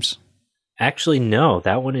acronyms. Actually, no,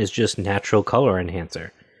 that one is just natural color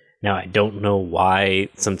enhancer. Now, I don't know why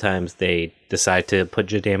sometimes they decide to put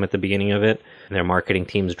Jadam at the beginning of it. Their marketing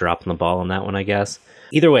team's dropping the ball on that one, I guess.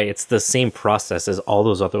 Either way, it's the same process as all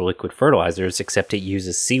those other liquid fertilizers, except it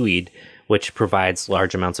uses seaweed, which provides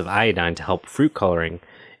large amounts of iodine to help fruit coloring.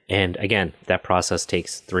 And again, that process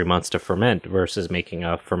takes 3 months to ferment versus making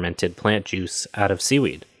a fermented plant juice out of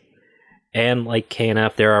seaweed. And like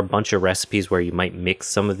KNF, there are a bunch of recipes where you might mix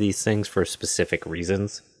some of these things for specific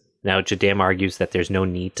reasons. Now, Jadam argues that there's no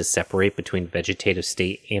need to separate between vegetative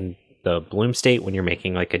state and the bloom state when you're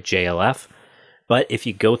making like a JLF. But if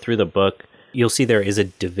you go through the book, you'll see there is a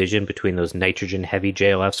division between those nitrogen-heavy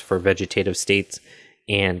JLFs for vegetative states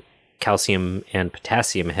and calcium and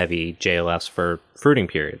potassium-heavy JLFs for fruiting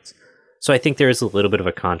periods. So I think there is a little bit of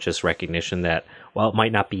a conscious recognition that while it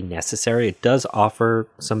might not be necessary, it does offer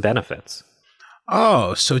some benefits.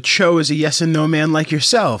 Oh, so Cho is a yes and no man like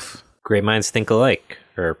yourself. Great minds think alike,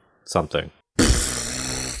 or something.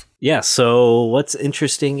 Yeah, so what's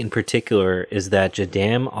interesting in particular is that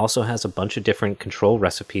Jadam also has a bunch of different control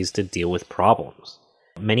recipes to deal with problems.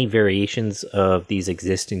 Many variations of these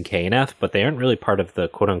exist in KNF, but they aren't really part of the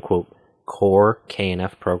quote-unquote core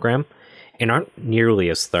KNF program and aren't nearly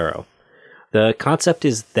as thorough. The concept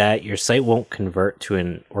is that your site won't convert to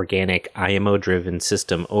an organic IMO-driven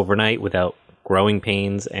system overnight without growing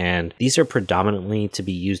pains, and these are predominantly to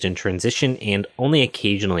be used in transition and only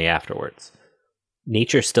occasionally afterwards.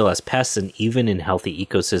 Nature still has pests, and even in healthy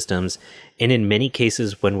ecosystems, and in many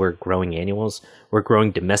cases when we're growing annuals, we're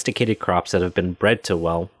growing domesticated crops that have been bred to,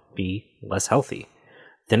 well, be less healthy.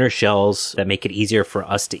 Thinner shells that make it easier for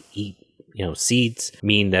us to eat seeds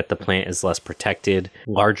mean that the plant is less protected.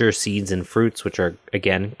 Larger seeds and fruits, which are,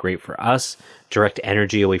 again, great for us, direct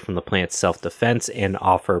energy away from the plant's self-defense and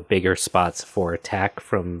offer bigger spots for attack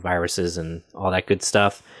from viruses and all that good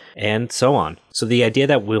stuff, and so on. So the idea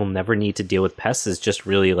that we'll never need to deal with pests is just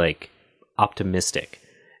really, optimistic,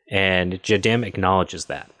 and Jadam acknowledges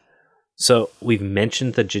that. So we've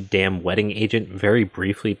mentioned the Jadam wetting agent very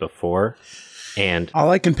briefly before, and all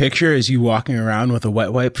I can picture is you walking around with a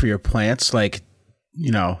wet wipe for your plants, like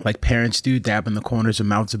parents do, dabbing the corners of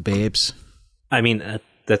mouths of babes. I mean,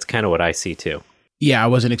 that's kind of what I see too. Yeah, I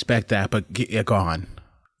wasn't expect that, but go on.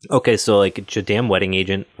 Okay, so Jadam wetting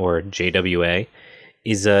agent, or JWA,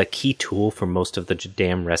 is a key tool for most of the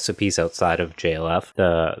Jadam recipes outside of JLF,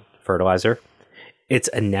 the fertilizer. It's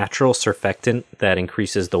a natural surfactant that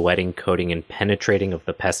increases the wetting, coating, and penetrating of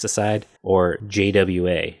the pesticide, or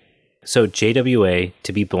JWA. So JWA,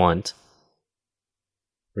 to be blunt,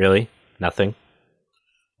 really? Nothing?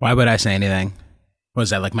 Why would I say anything? Was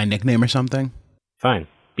that like my nickname or something? Fine,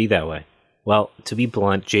 be that way. Well, to be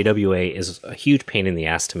blunt, JWA is a huge pain in the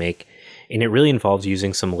ass to make, and it really involves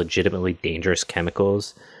using some legitimately dangerous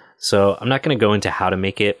chemicals. So I'm not going to go into how to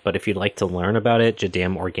make it, but if you'd like to learn about it,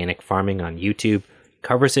 Jadam Organic Farming on YouTube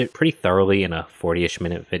covers it pretty thoroughly in a 40-ish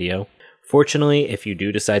minute video. Fortunately, if you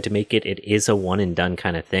do decide to make it, it is a one and done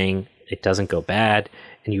kind of thing. It doesn't go bad,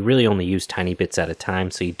 and you really only use tiny bits at a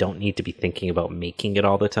time, so you don't need to be thinking about making it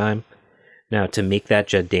all the time. Now, to make that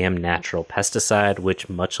Jadam natural pesticide, which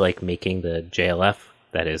much like making the JLF,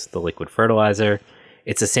 that is the liquid fertilizer,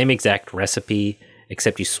 it's the same exact recipe,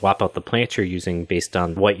 except you swap out the plants you're using based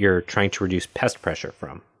on what you're trying to reduce pest pressure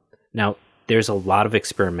from. Now, there's a lot of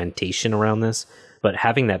experimentation around this, but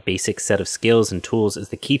having that basic set of skills and tools is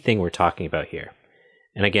the key thing we're talking about here.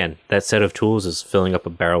 And again, that set of tools is filling up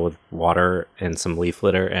a barrel with water and some leaf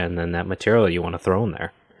litter and then that material you want to throw in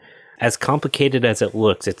there. As complicated as it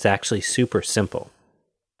looks, it's actually super simple.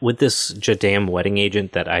 With this Jadam wetting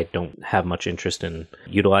agent that I don't have much interest in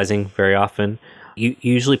utilizing very often, you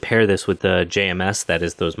usually pair this with the JMS, that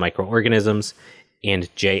is those microorganisms,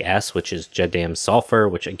 and JS, which is Jadam sulfur,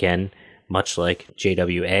 which again, much like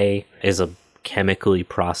JWA, is a chemically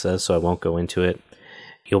processed, so I won't go into it.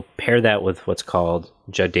 You'll pair that with what's called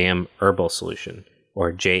Jadam herbal solution,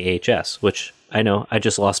 or JHS, which I know I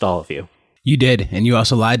just lost all of you. You did, and you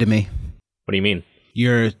also lied to me. What do you mean?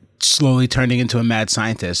 You're slowly turning into a mad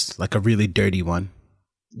scientist, like a really dirty one.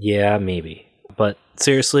 Yeah, maybe. But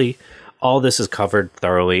seriously, all this is covered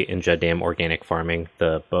thoroughly in Jadam Organic Farming,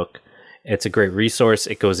 the book. It's a great resource.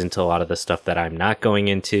 It goes into a lot of the stuff that I'm not going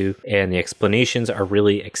into, and the explanations are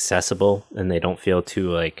really accessible, and they don't feel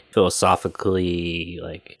too philosophically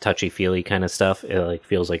touchy-feely kind of stuff. It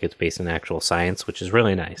feels like it's based in actual science, which is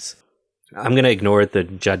really nice. I'm going to ignore the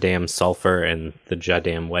Jadam sulfur and the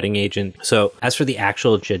Jadam wetting agent. So as for the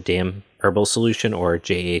actual Jadam herbal solution, or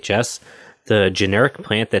JHS. The generic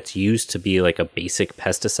plant that's used to be like a basic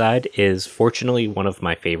pesticide is fortunately one of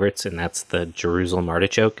my favorites, and that's the Jerusalem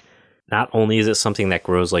artichoke. Not only is it something that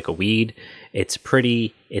grows like a weed, it's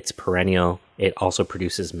pretty, it's perennial, it also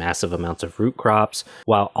produces massive amounts of root crops,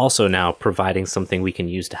 while also now providing something we can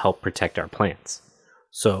use to help protect our plants.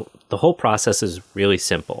 So the whole process is really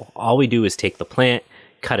simple. All we do is take the plant,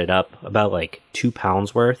 cut it up about like 2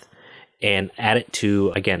 pounds worth, and add it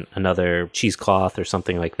to, again, another cheesecloth or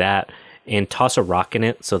something like that, and toss a rock in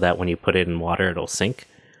it so that when you put it in water, it'll sink.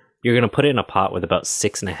 You're going to put it in a pot with about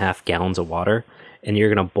 6.5 gallons of water, and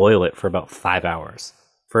you're going to boil it for about 5 hours.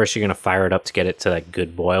 First, you're going to fire it up to get it to that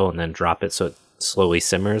good boil, and then drop it so it slowly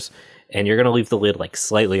simmers. And you're going to leave the lid like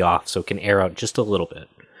slightly off so it can air out just a little bit.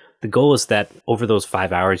 The goal is that over those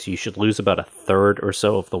 5 hours, you should lose about a third or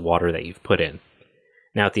so of the water that you've put in.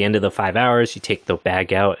 Now, at the end of the 5 hours, you take the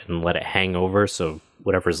bag out and let it hang over so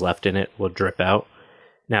whatever's left in it will drip out.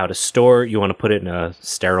 Now, to store, you want to put it in a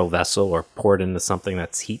sterile vessel or pour it into something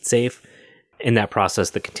that's heat safe. In that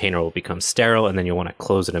process, the container will become sterile, and then you'll want to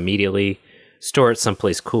close it immediately. Store it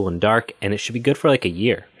someplace cool and dark, and it should be good for like a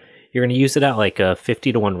year. You're going to use it at like a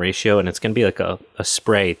 50-to-1 ratio, and it's going to be like a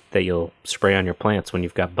spray that you'll spray on your plants when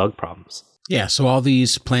you've got bug problems. Yeah, so all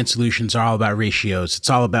these plant solutions are all about ratios. It's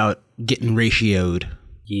all about getting ratioed.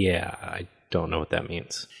 Yeah, I don't know what that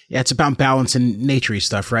means. Yeah, it's about balance and naturey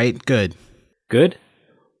stuff, right? Good. Good?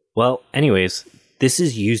 Well, anyways, this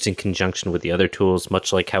is used in conjunction with the other tools,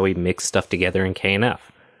 much like how we mix stuff together in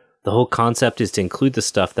K&F. The whole concept is to include the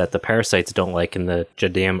stuff that the parasites don't like in the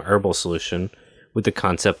Jadam herbal solution, with the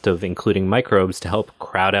concept of including microbes to help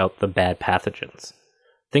crowd out the bad pathogens.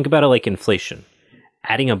 Think about it like inflation.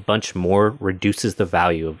 Adding a bunch more reduces the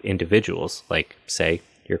value of individuals, like, say,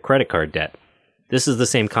 your credit card debt. This is the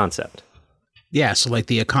same concept. Yeah, so like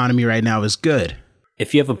the economy right now is good.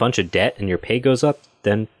 If you have a bunch of debt and your pay goes up,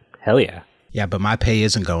 then hell yeah. Yeah, but my pay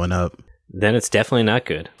isn't going up. Then it's definitely not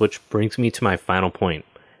good, which brings me to my final point.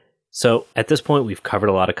 So at this point, we've covered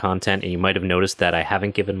a lot of content, and you might have noticed that I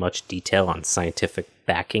haven't given much detail on scientific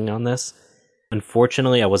backing on this.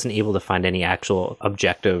 Unfortunately, I wasn't able to find any actual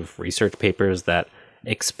objective research papers that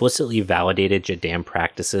explicitly validated Jadam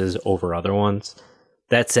practices over other ones.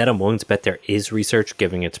 That said, I'm willing to bet there is research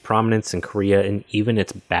giving its prominence in Korea and even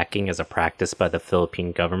its backing as a practice by the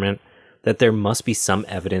Philippine government, that there must be some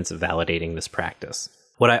evidence validating this practice.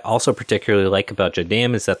 What I also particularly like about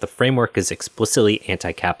Jadam is that the framework is explicitly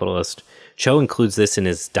anti-capitalist. Cho includes this in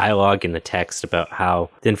his dialogue in the text about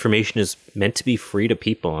how the information is meant to be free to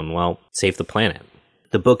people and, well, save the planet.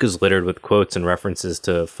 The book is littered with quotes and references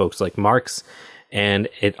to folks like Marx, and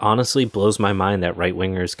it honestly blows my mind that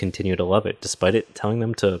right-wingers continue to love it, despite it telling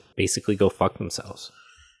them to basically go fuck themselves.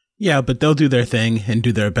 Yeah, but they'll do their thing and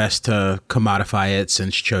do their best to commodify it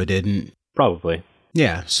since Cho didn't. Probably.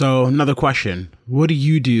 Yeah, so another question. What do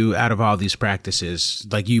you do out of all these practices,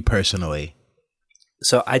 like you personally?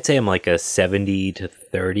 So I'd say I'm like a 70 to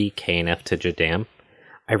 30 K&F to Jadam.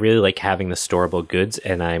 I really like having the storable goods,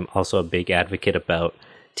 and I'm also a big advocate about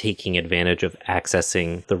taking advantage of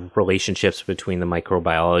accessing the relationships between the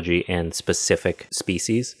microbiology and specific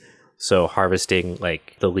species. So harvesting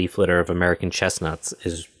like the leaf litter of American chestnuts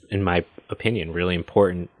is, in my opinion, really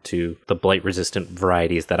important to the blight-resistant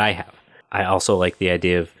varieties that I have. I also like the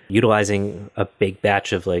idea of utilizing a big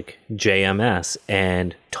batch of like JMS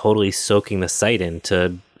and totally soaking the site in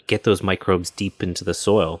to get those microbes deep into the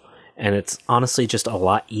soil. And it's honestly just a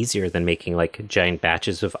lot easier than making like giant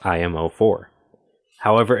batches of IMO4.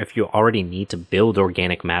 However, if you already need to build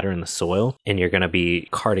organic matter in the soil and you're going to be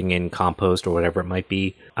carting in compost or whatever it might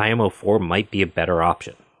be, IMO4 might be a better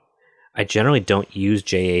option. I generally don't use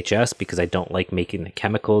JHS because I don't like making the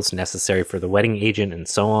chemicals necessary for the wetting agent and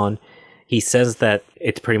so on. He says that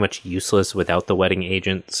it's pretty much useless without the wetting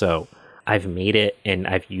agent, so I've made it and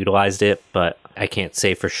I've utilized it, but I can't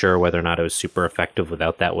say for sure whether or not it was super effective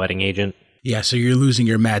without that wetting agent. Yeah, so you're losing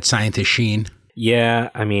your mad scientist sheen. Yeah,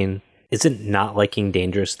 I mean, isn't not liking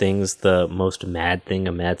dangerous things the most mad thing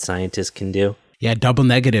a mad scientist can do? Yeah, double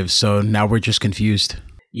negative, so now we're just confused.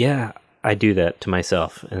 Yeah, I do that to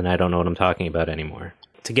myself, and I don't know what I'm talking about anymore.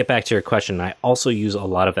 To get back to your question, I also use a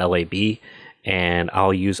lot of LAB, and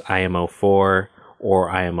I'll use IMO4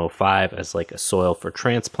 or IMO5 as like a soil for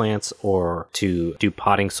transplants or to do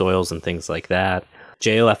potting soils and things like that.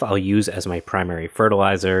 JLF I'll use as my primary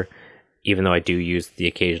fertilizer, even though I do use the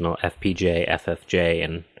occasional FPJ, FFJ,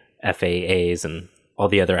 and FAAs and all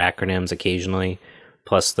the other acronyms occasionally,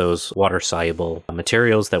 plus those water-soluble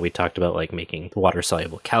materials that we talked about, like making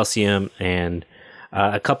water-soluble calcium and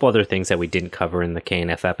a couple other things that we didn't cover in the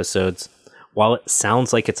K&F episodes. While it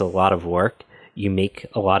sounds like it's a lot of work, you make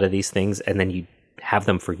a lot of these things and then you have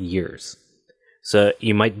them for years. So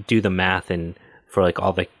you might do the math and for like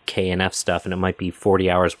all the K and F stuff, and it might be 40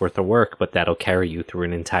 hours worth of work, but that'll carry you through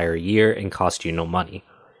an entire year and cost you no money.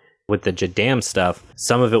 With the Jadam stuff,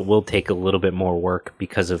 some of it will take a little bit more work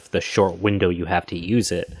because of the short window you have to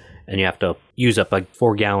use it. And you have to use up like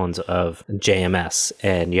 4 gallons of JMS,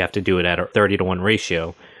 and you have to do it at a 30-to-1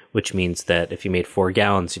 ratio, which means that if you made 4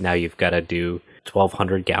 gallons, now you've got to do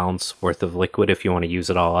 1,200 gallons worth of liquid if you want to use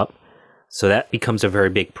it all up. So that becomes a very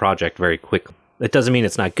big project very quickly. It doesn't mean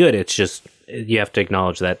it's not good. It's just you have to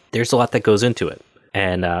acknowledge that there's a lot that goes into it.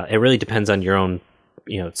 And it really depends on your own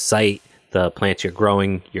site, the plants you're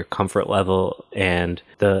growing, your comfort level, and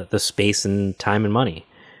the space and time and money.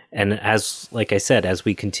 And like I said, as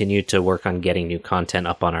we continue to work on getting new content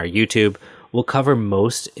up on our YouTube, we'll cover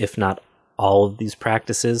most, if not all of these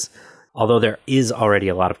practices. Although there is already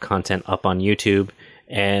a lot of content up on YouTube,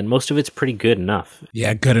 and most of it's pretty good enough.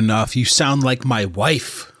 Yeah, good enough. You sound like my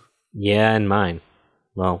wife. Yeah, and mine.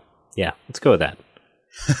 Well, yeah, let's go with that.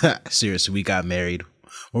 Seriously, we got married.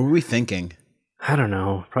 What were we thinking? I don't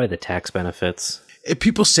know. Probably the tax benefits.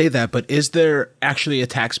 People say that, but is there actually a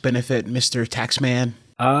tax benefit, Mr. Taxman?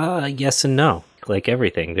 Yes and no. Like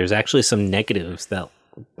everything. There's actually some negatives that,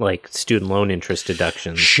 like student loan interest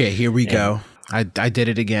deductions. Shit, here we go. I did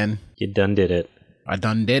it again. You done did it. I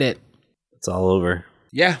done did it. It's all over.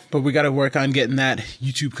 Yeah, but we got to work on getting that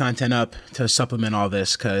YouTube content up to supplement all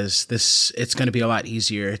this, because it's going to be a lot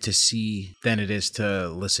easier to see than it is to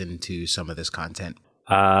listen to some of this content.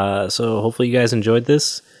 So hopefully you guys enjoyed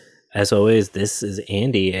this. As always, this is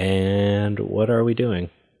Andy, and what are we doing?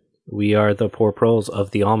 We are the poor proles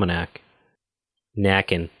of the almanac.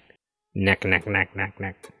 Knacking. Knack.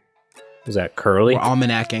 Was that Curly? We're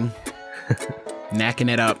almanacking. Knacking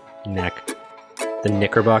it up. Knack. The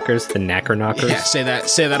Knickerbockers, the Knacker-knockers. Yeah,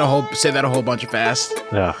 say that a whole bunch of fast.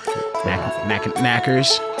 Ugh.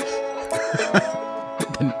 Knackers.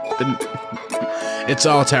 It's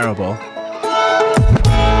all terrible.